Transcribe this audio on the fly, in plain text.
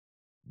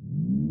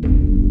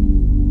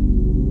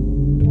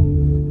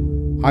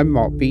I'm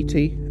Mark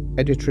Beattie,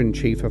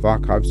 Editor-in-Chief of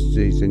Archives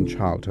Disease in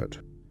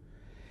Childhood.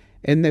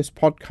 In this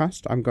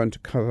podcast, I'm going to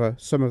cover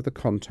some of the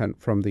content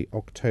from the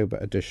October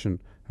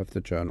edition of the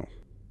journal.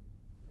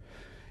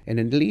 In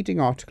a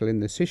leading article in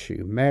this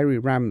issue, Mary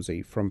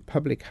Ramsey from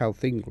Public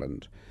Health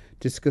England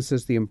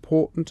discusses the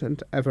important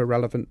and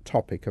ever-relevant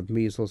topic of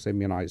measles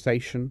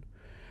immunisation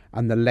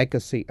and the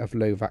legacy of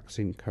low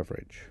vaccine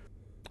coverage.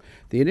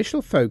 The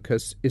initial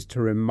focus is to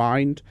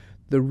remind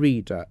the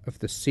reader of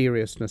the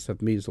seriousness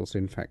of measles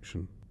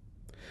infection.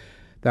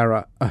 There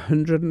are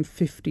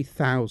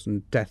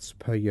 150,000 deaths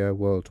per year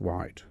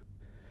worldwide.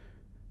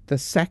 The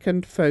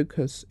second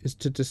focus is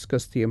to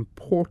discuss the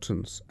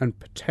importance and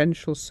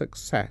potential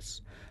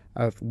success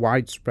of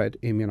widespread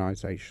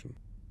immunisation.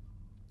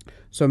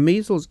 So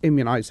measles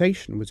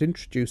immunisation was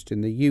introduced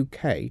in the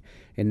UK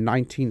in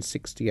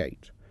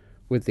 1968,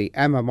 with the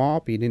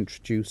MMR being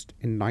introduced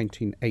in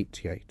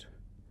 1988.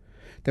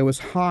 There was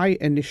high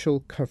initial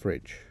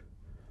coverage,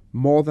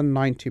 more than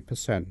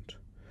 90%,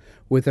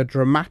 with a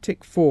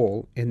dramatic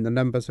fall in the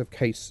numbers of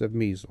cases of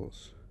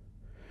measles.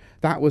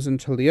 That was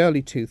until the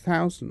early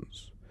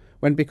 2000s,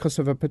 when, because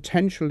of a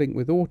potential link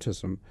with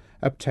autism,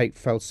 uptake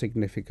fell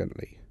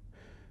significantly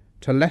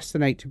to less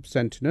than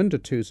 80% in under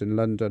 2s in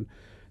London.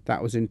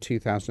 That was in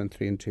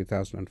 2003 and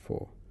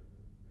 2004.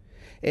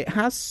 It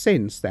has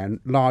since then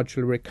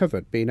largely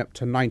recovered, being up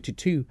to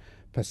 92%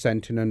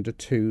 in under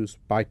 2s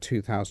by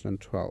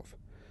 2012.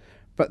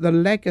 But the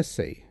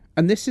legacy,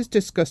 and this is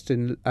discussed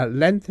at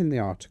length in the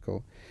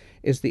article,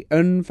 is the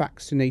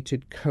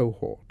unvaccinated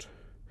cohort,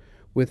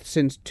 with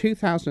since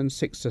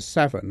 2006 to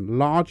 7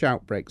 large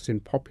outbreaks in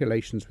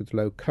populations with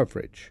low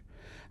coverage,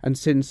 and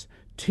since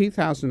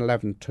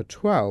 2011 to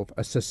 12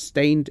 a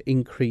sustained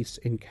increase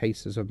in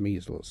cases of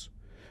measles,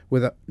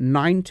 with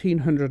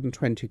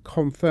 1,920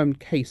 confirmed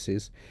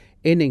cases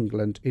in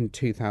England in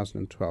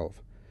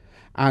 2012,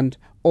 and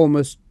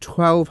almost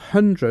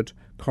 1,200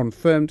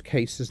 confirmed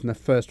cases in the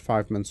first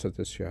 5 months of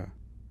this year.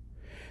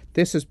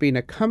 This has been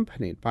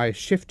accompanied by a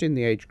shift in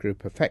the age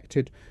group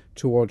affected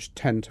towards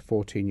 10 to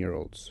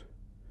 14-year-olds.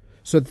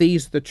 So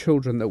these are the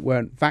children that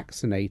weren't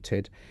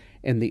vaccinated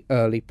in the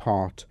early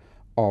part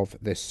of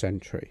this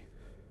century.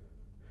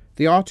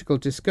 The article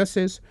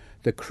discusses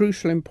the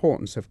crucial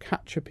importance of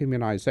catch-up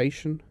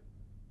immunisation,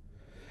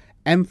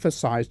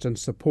 emphasised and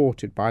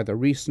supported by the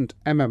recent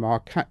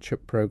MMR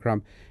catch-up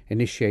programme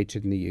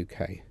initiated in the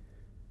UK.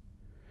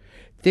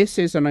 This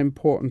is an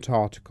important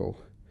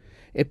article.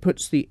 It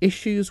puts the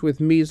issues with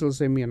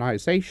measles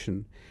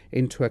immunisation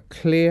into a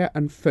clear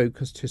and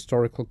focused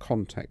historical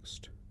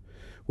context,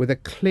 with a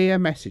clear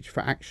message for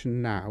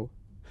action now,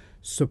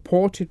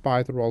 supported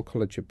by the Royal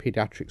College of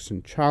Paediatrics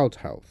and Child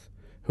Health,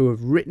 who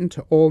have written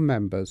to all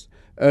members,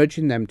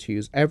 urging them to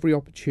use every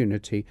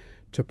opportunity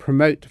to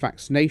promote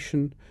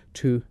vaccination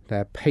to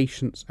their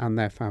patients and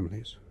their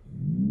families.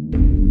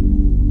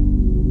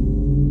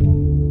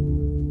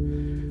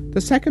 The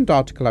second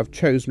article I've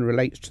chosen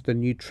relates to the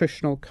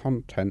nutritional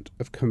content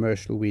of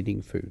commercial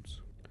weaning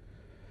foods.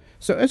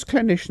 So as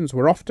clinicians,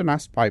 we're often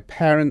asked by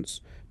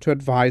parents to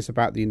advise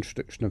about the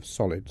introduction of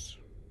solids.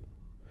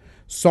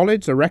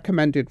 Solids are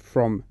recommended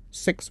from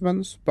 6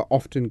 months, but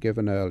often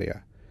given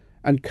earlier,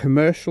 and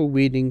commercial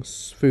weaning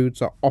foods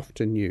are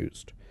often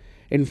used.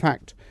 In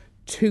fact,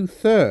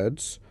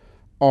 2/3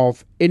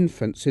 of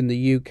infants in the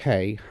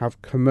UK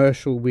have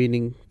commercial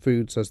weaning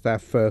foods as their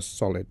first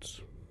solids.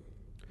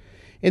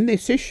 In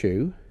this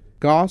issue,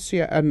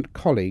 Garcia and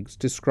colleagues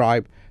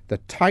describe the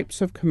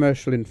types of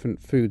commercial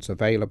infant foods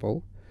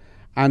available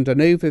and an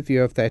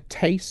overview of their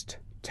taste,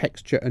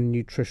 texture and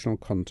nutritional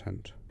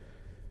content.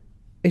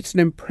 It's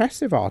an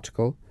impressive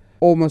article.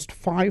 Almost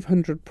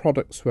 500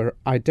 products were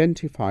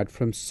identified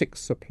from 6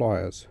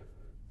 suppliers,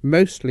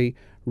 mostly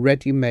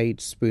ready-made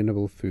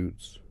spoonable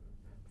foods.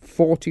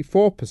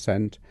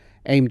 44%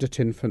 aimed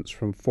at infants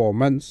from 4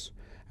 months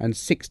and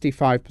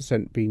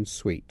 65% being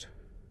sweet.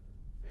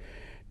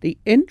 The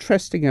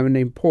interesting and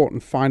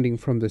important finding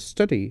from this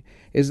study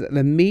is that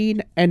the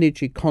mean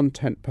energy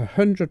content per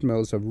 100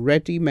 ml of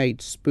ready-made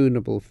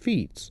spoonable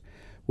feeds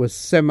was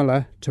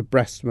similar to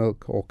breast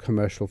milk or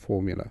commercial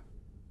formula.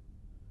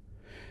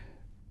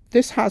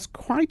 This has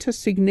quite a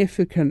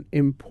significant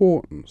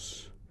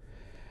importance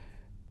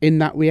in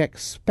that we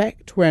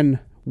expect when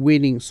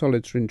weaning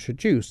solids are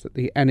introduced that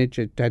the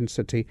energy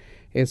density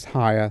is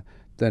higher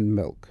than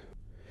milk.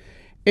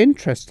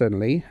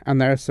 Interestingly, and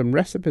there are some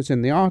recipes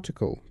in the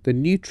article, the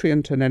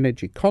nutrient and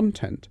energy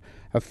content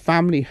of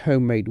family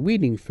homemade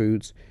weaning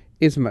foods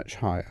is much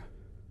higher.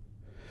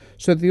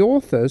 So the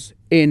authors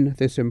in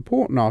this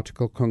important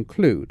article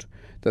conclude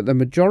that the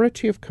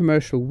majority of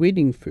commercial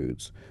weaning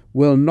foods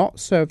will not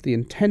serve the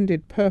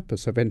intended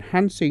purpose of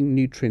enhancing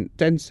nutrient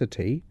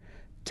density,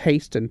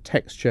 taste and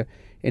texture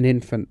in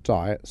infant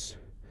diets.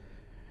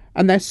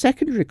 And their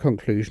secondary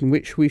conclusion,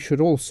 which we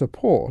should all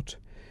support,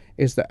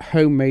 is that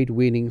homemade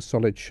weaning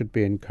solids should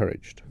be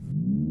encouraged.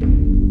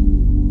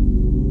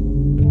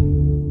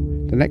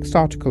 The next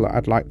article that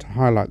I'd like to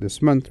highlight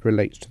this month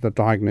relates to the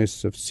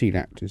diagnosis of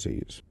celiac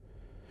disease.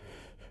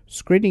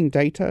 Screening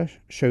data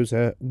shows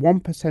a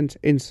 1%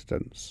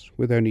 incidence,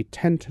 with only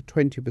 10 to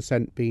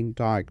 20% being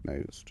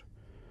diagnosed.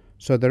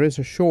 So there is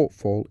a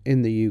shortfall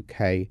in the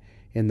UK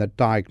in the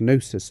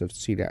diagnosis of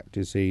celiac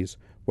disease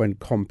when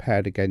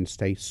compared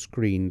against a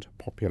screened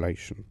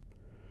population.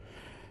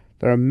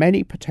 There are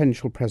many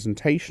potential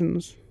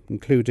presentations,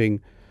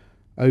 including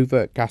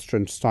overt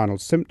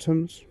gastrointestinal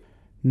symptoms,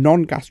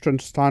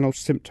 non-gastrointestinal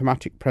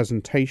symptomatic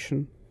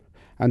presentation,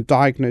 and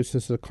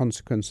diagnosis as a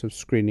consequence of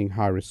screening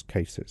high-risk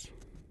cases.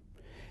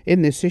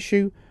 In this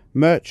issue,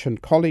 Murch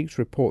and colleagues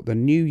report the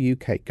new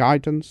UK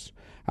guidance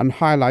and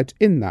highlight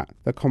in that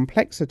the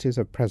complexities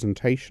of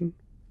presentation,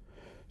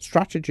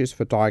 strategies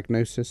for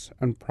diagnosis,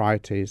 and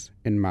priorities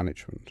in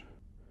management.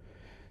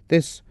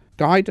 This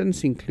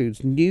guidance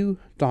includes new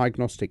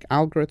diagnostic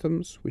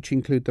algorithms, which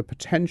include the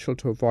potential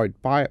to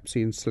avoid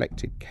biopsy in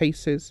selected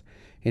cases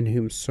in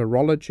whom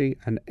serology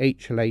and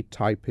HLA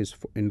type is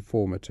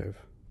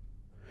informative.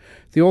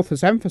 The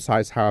authors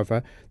emphasise,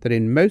 however, that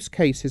in most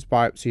cases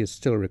biopsy is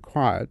still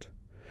required,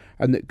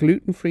 and that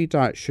gluten-free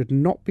diets should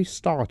not be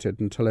started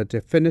until a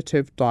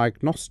definitive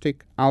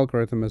diagnostic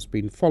algorithm has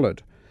been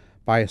followed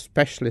by a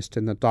specialist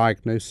in the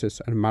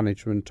diagnosis and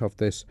management of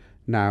this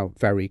now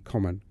very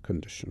common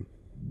condition.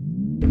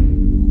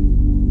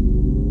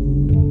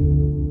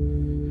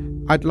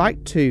 I'd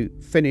like to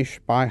finish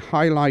by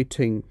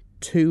highlighting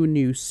two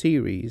new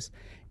series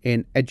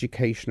in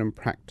education and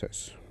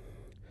practice.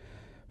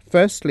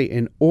 Firstly,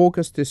 in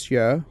August this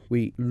year,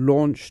 we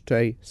launched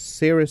a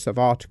series of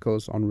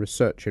articles on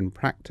research in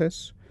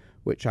practice,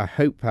 which I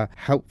hope are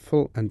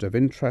helpful and of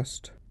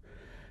interest.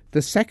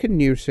 The second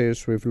new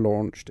series we've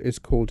launched is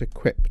called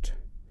Equipped,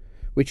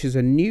 which is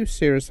a new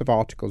series of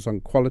articles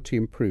on quality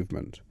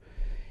improvement.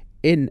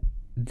 In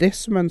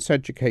this month's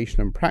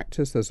education and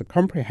practice, there's a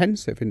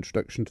comprehensive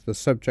introduction to the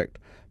subject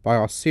by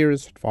our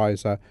series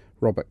advisor,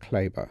 Robert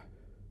Klaber.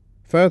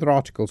 Further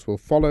articles will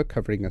follow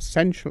covering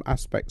essential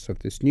aspects of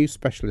this new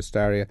specialist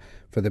area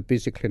for the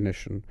busy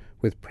clinician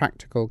with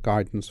practical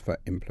guidance for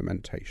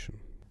implementation.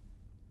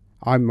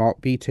 I'm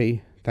Mark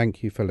Beattie.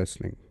 Thank you for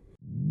listening.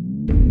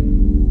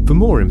 For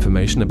more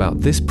information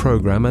about this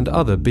programme and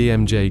other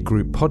BMJ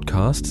Group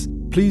podcasts,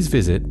 please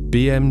visit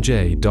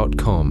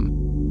bmj.com.